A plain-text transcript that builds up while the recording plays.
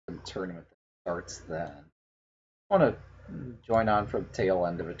tournament that starts then. I want to join on for the tail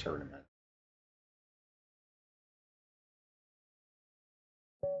end of a tournament.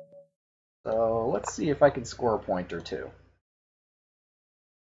 So let's see if I can score a point or two.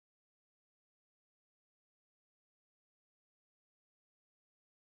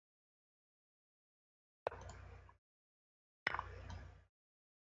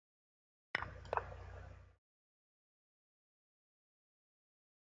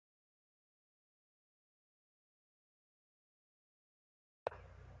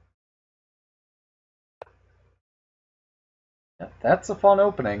 That's a fun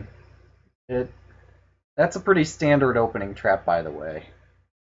opening. That's a pretty standard opening trap, by the way.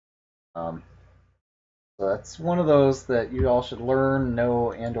 Um, so that's one of those that you all should learn,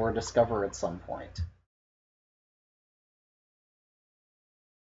 know, and/or discover at some point.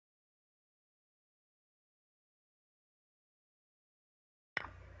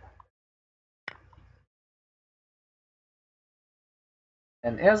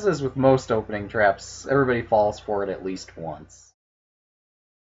 And as is with most opening traps, everybody falls for it at least once.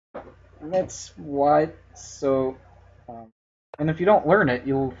 And that's why. So, and if you don't learn it,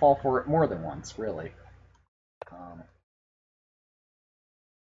 you'll fall for it more than once, really. Um,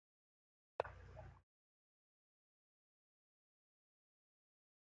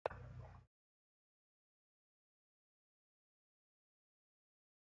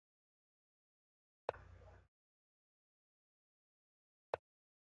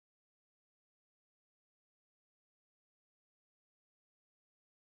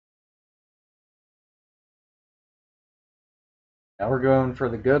 Now we're going for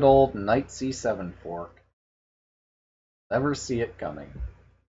the good old knight c7 fork. Never see it coming.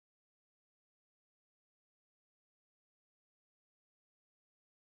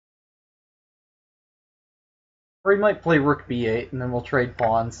 Or he might play rook b8, and then we'll trade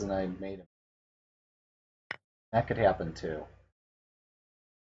pawns, and I made him. That could happen too.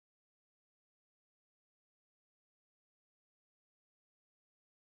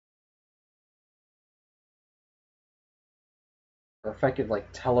 Or if I could like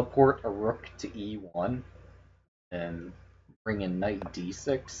teleport a rook to e1 and bring in knight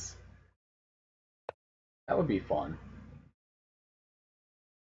d6, that would be fun.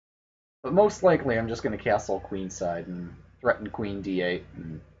 But most likely I'm just going to castle queenside and threaten queen d8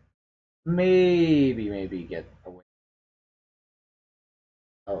 and maybe get away.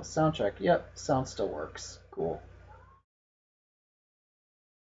 Oh, sound check. Yep, sound still works. Cool.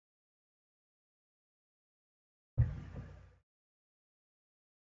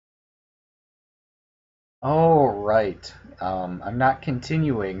 Oh, right. I'm not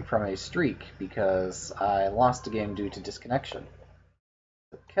continuing from a streak because I lost a game due to disconnection.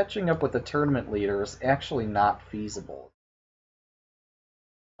 Catching up with the tournament leader is actually not feasible.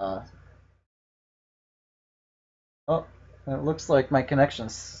 Uh, oh, it looks like my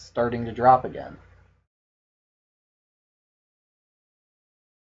connection's starting to drop again.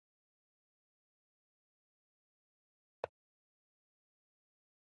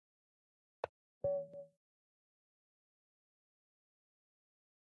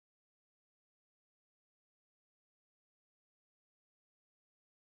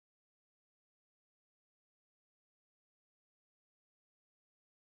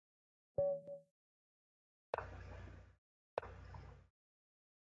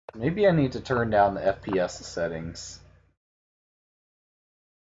 Maybe I need to turn down the FPS settings.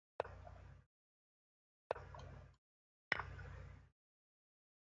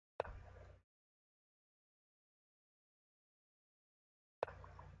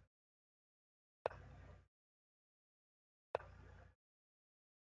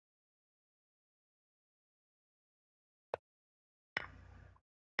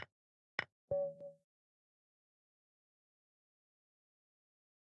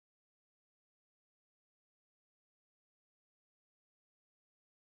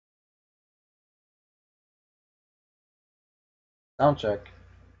 Sound check.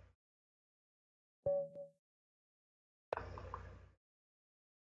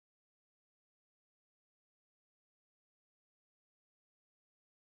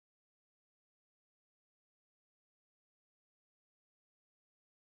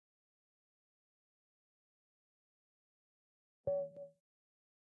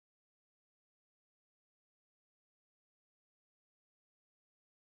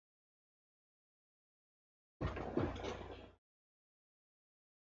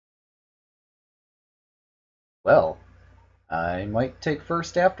 Well, I might take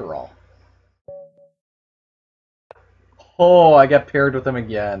first after all. Oh, I got paired with him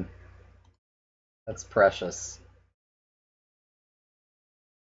again. That's precious.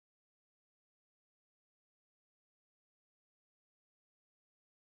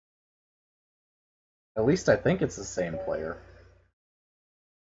 At least I think it's the same player.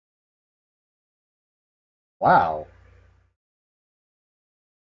 Wow.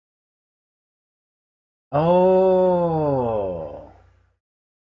 Oh.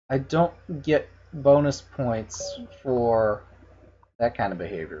 I don't get bonus points for that kind of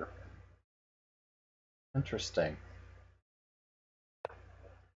behavior. Interesting.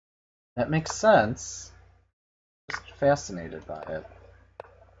 That makes sense. Just fascinated by it.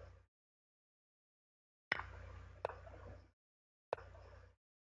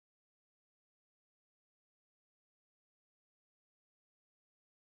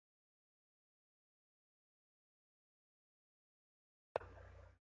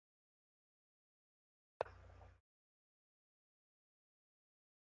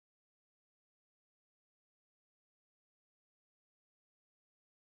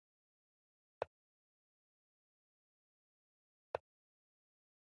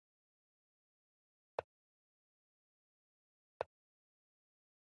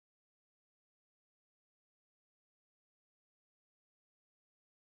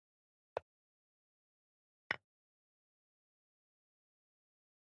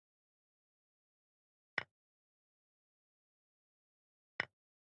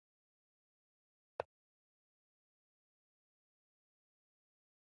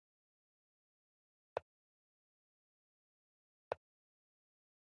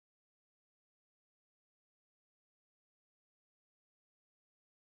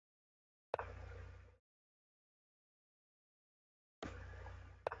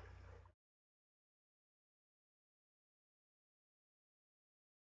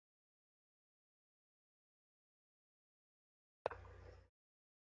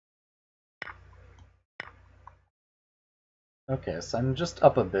 Okay, so I'm just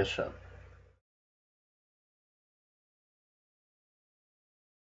up a bishop.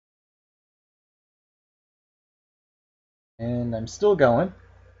 And I'm still going.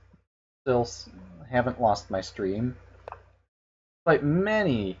 Still haven't lost my stream. But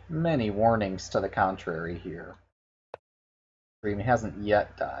many, many warnings to the contrary here. Stream hasn't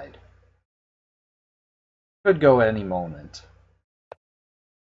yet died. Could go at any moment.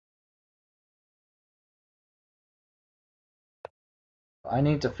 I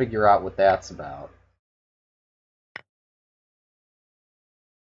need to figure out what that's about.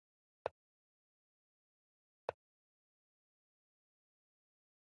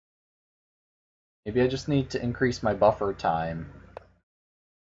 Maybe I just need to increase my buffer time.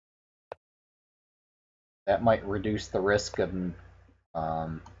 That might reduce the risk of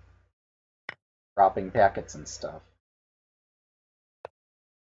um, dropping packets and stuff.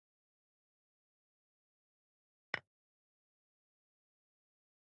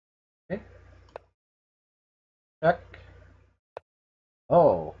 Okay. Check.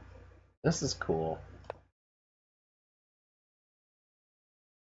 Oh, this is cool.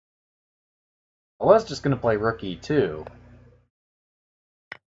 I was just going to play rookie too.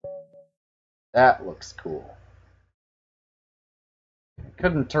 That looks cool.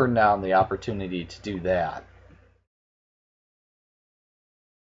 Couldn't turn down the opportunity to do that.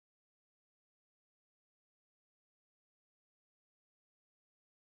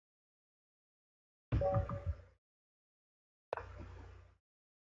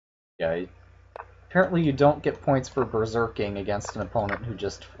 Yeah, apparently you don't get points for berserking against an opponent who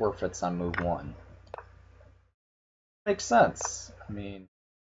just forfeits on move 1. Makes sense. I mean,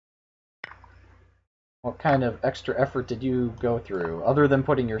 what kind of extra effort did you go through, other than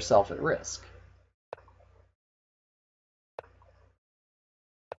putting yourself at risk?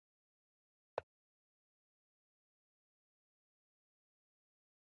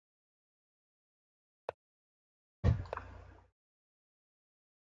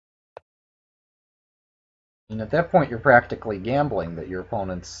 And at that point, you're practically gambling that your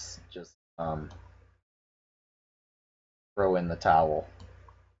opponents just throw in the towel,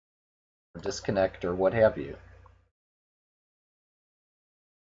 or disconnect, or what have you.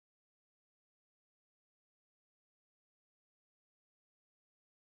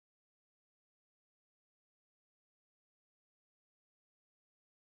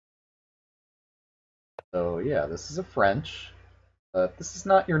 So yeah, this is a French, but this is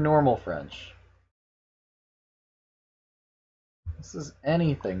not your normal French. This is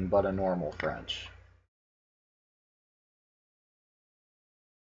anything but a normal French.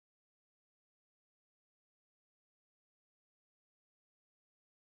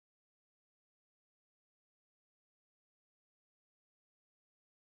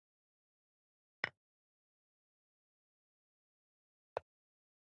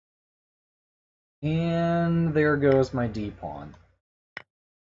 And there goes my D pawn.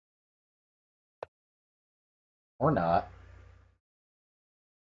 Or not.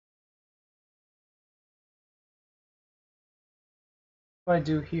 What do I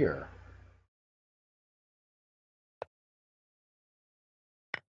do here?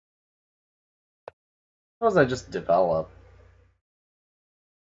 Suppose I just develop.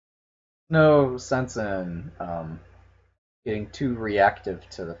 No sense in getting too reactive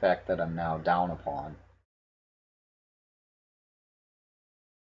to the fact that I'm now down a pawn.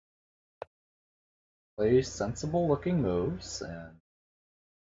 Play sensible looking moves and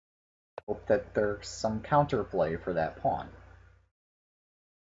hope that there's some counterplay for that pawn.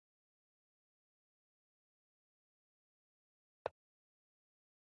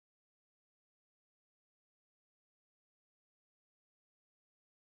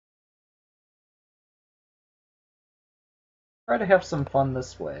 Try to have some fun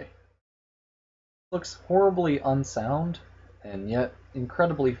this way. Looks horribly unsound, and yet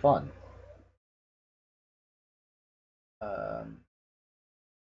incredibly fun.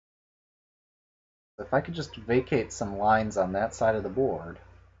 If I could just vacate some lines on that side of the board,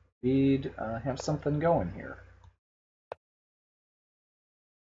 we'd have something going here.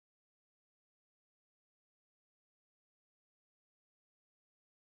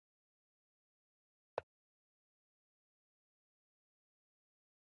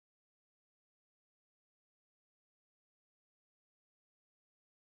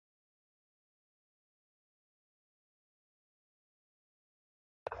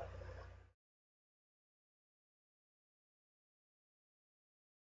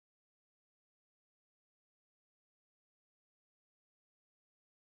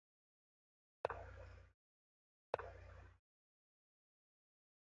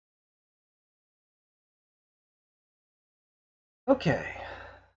 Okay.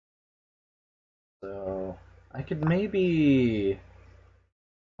 So I could maybe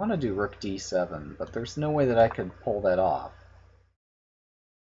want to do rook d7, but there's no way that I could pull that off.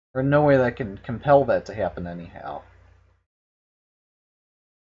 Or no way that I can compel that to happen anyhow.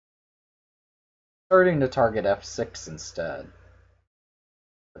 Starting to target f6 instead.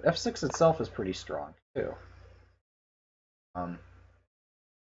 But f6 itself is pretty strong, too.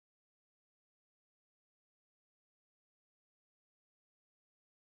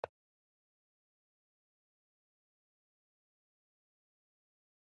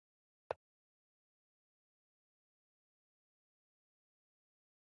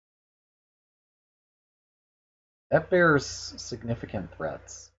 That bears significant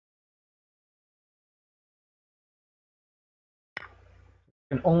threats.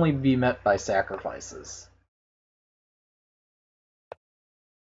 Can only be met by sacrifices.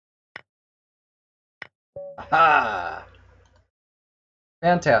 Aha!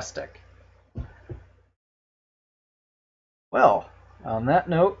 Fantastic. Well, on that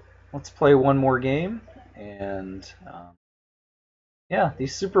note, let's play one more game. And yeah,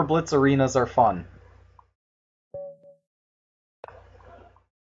 these Super Blitz arenas are fun.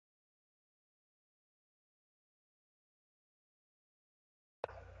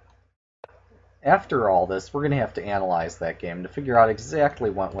 After all this, we're going to have to analyze that game to figure out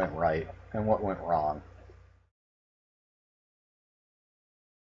exactly what went right and what went wrong.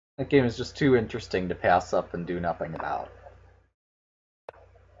 That game is just too interesting to pass up and do nothing about.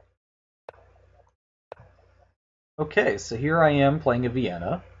 Okay, so here I am playing a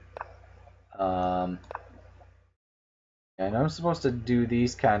Vienna. And I'm supposed to do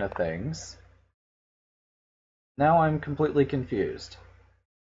these kind of things. Now I'm completely confused.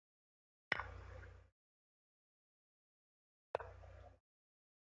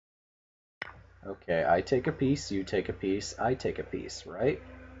 Okay, I take a piece, you take a piece, I take a piece, right?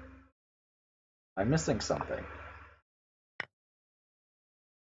 I'm missing something.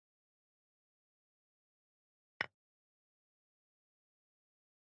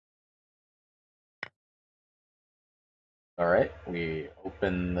 Alright, we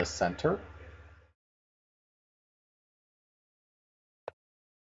open the center.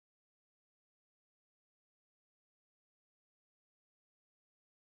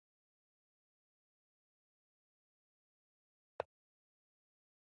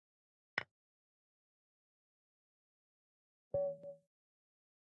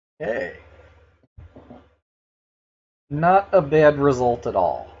 Okay. Not a bad result at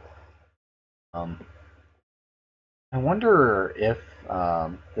all. I wonder if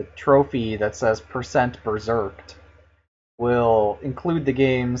the trophy that says percent berserked will include the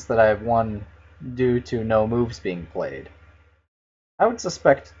games that I've won due to no moves being played. I would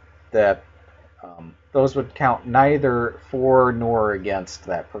suspect that those would count neither for nor against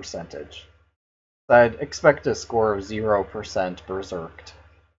that percentage. I'd expect a score of 0% berserked.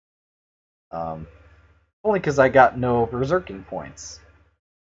 Only because I got no berserking points.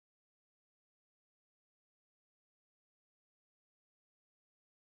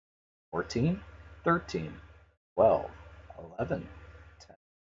 14, 13, 12, 11, 10,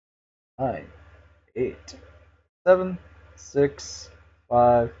 9, 8, 7, 6,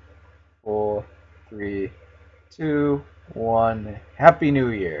 5, 4, 3, 2, 1. Happy New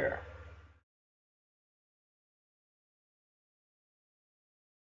Year!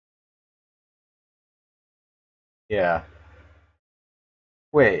 Yeah.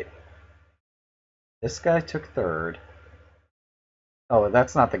 Wait, this guy took third. Oh,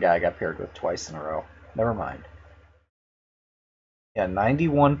 that's not the guy I got paired with twice in a row. Never mind. Yeah,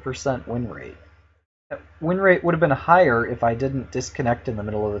 91% win rate. Win rate would have been higher if I didn't disconnect in the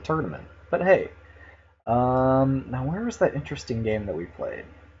middle of the tournament. But hey, now where was that interesting game that we played?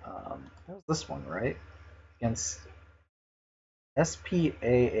 That was this one, right? Against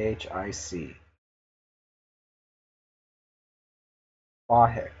SPAHIC.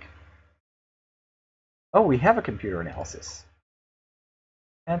 Bahic. Oh, we have a computer analysis.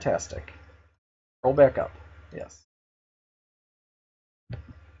 Fantastic. Roll back up. Yes.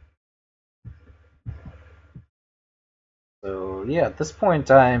 So yeah, at this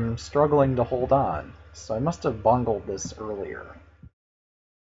point I'm struggling to hold on. So I must have bungled this earlier.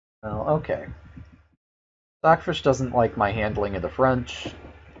 Well, okay. Stockfish doesn't like my handling of the French.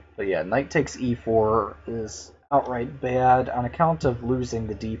 But yeah, knight takes e4 is outright bad on account of losing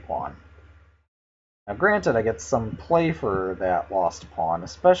the d pawn. Now granted, I get some play for that lost pawn,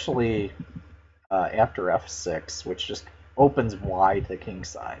 especially after f6, which just opens wide the king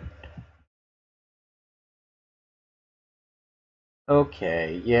side.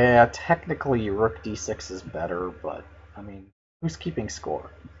 Okay, yeah, technically rook d6 is better, but, I mean, who's keeping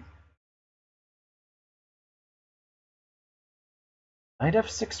score? Knight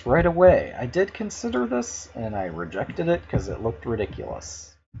f6 right away. I did consider this, and I rejected it because it looked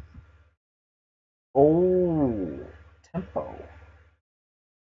ridiculous. Oh, tempo.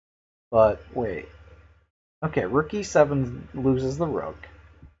 But, wait. Okay, rook e7 loses the rook.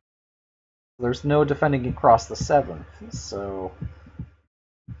 There's no defending across the 7th, so...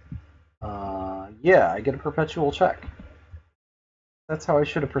 yeah, I get a perpetual check. That's how I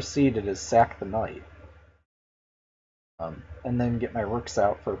should have proceeded, is sack the knight. And then get my rooks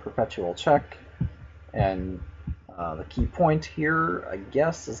out for a perpetual check. And the key point here, I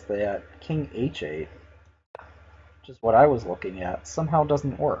guess, is that king h8, which is what I was looking at, somehow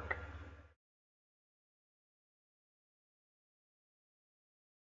doesn't work.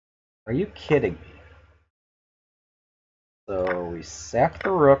 Are you kidding me? So we sack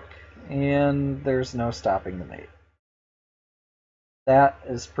the rook, and there's no stopping the mate. That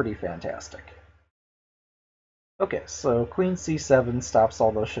is pretty fantastic. Okay, so queen c7 stops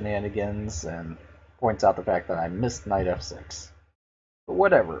all those shenanigans and points out the fact that I missed knight f6. But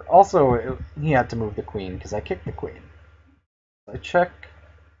whatever. Also, he had to move the queen because I kicked the queen. I check.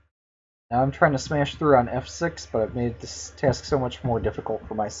 Now I'm trying to smash through on f6, but I've made this task so much more difficult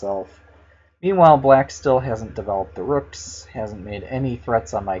for myself. Meanwhile, black still hasn't developed the rooks, hasn't made any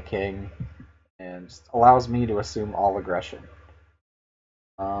threats on my king, and just allows me to assume all aggression.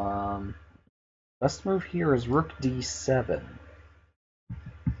 Best move here is rook d7.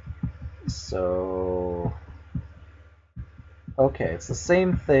 So, okay, it's the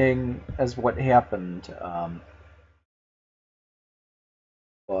same thing as what happened,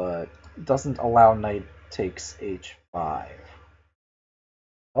 but doesn't allow knight takes h5.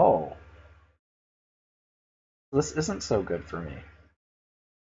 Oh, this isn't so good for me.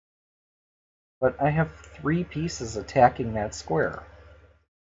 But I have 3 pieces attacking that square.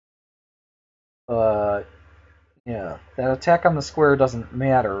 But, yeah, that attack on the square doesn't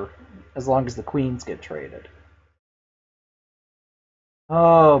matter as long as the queens get traded.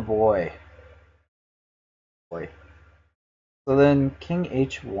 Oh boy. Boy. So then king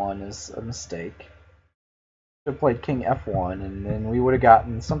h1 is a mistake. Should have played king f1, and then we would have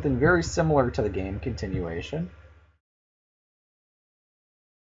gotten something very similar to the game continuation.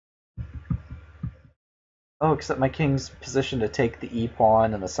 Oh, except my king's positioned to take the e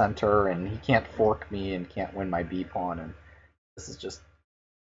pawn in the center, and he can't fork me and can't win my b pawn, and this is just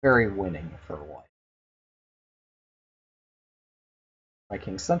very winning for white. My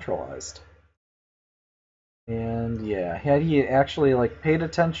king's centralized. And yeah, had he actually like paid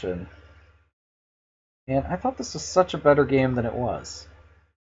attention, and I thought this was such a better game than it was.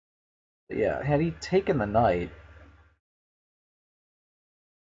 But yeah, had he taken the knight,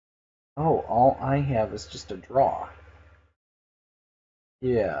 oh, all I have is just a draw.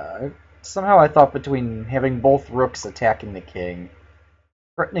 Yeah, somehow I thought between having both rooks attacking the king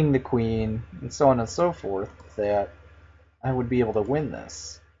threatening the queen, and so on and so forth, that I would be able to win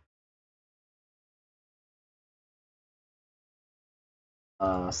this.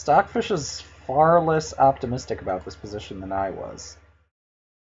 Stockfish is far less optimistic about this position than I was.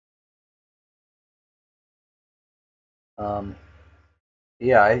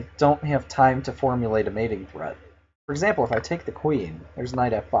 Yeah, I don't have time to formulate a mating threat. For example, if I take the queen, there's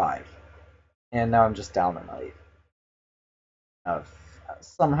knight f5, and now I'm just down a knight. Now, if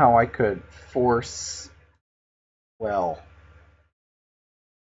somehow I could force, well,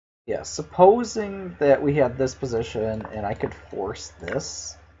 yeah, supposing that we had this position and I could force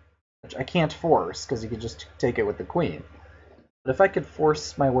this, which I can't force because you could just take it with the queen. But if I could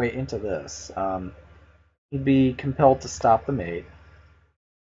force my way into this, he'd be compelled to stop the mate.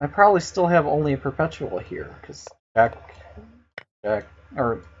 I probably still have only a perpetual here because check, check,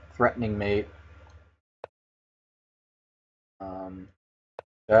 or threatening mate.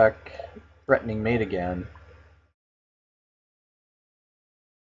 Check, threatening mate again.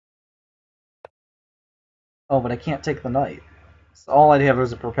 Oh, but I can't take the knight. So all I'd have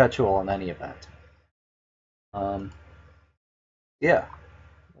is a perpetual in any event. Yeah,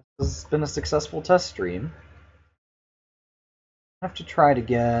 this has been a successful test stream. I have to try it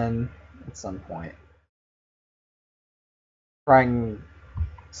again at some point. Trying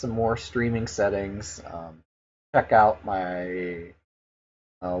some more streaming settings. Check out my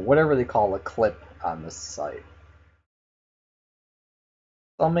whatever they call a clip on this site.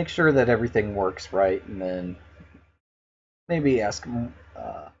 I'll make sure that everything works right, and then maybe ask the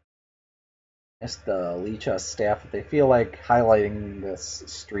Lichess staff if they feel like highlighting this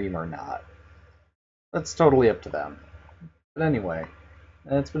stream or not. That's totally up to them. But anyway,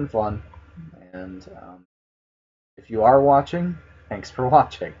 it's been fun, and if you are watching, thanks for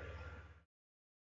watching.